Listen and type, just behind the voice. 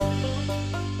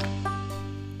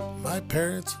My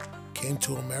parents came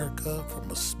to America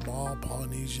from a small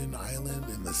Polynesian island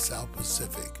in the South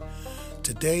Pacific.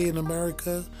 Today in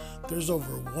America, there's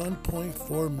over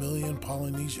 1.4 million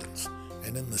Polynesians.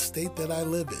 And in the state that I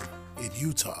live in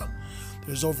Utah,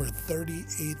 there's over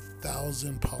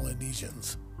 38,000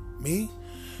 Polynesians. Me,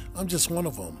 I'm just one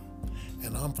of them.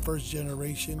 And I'm first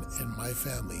generation in my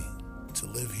family to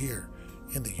live here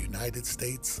in the United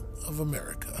States of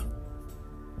America.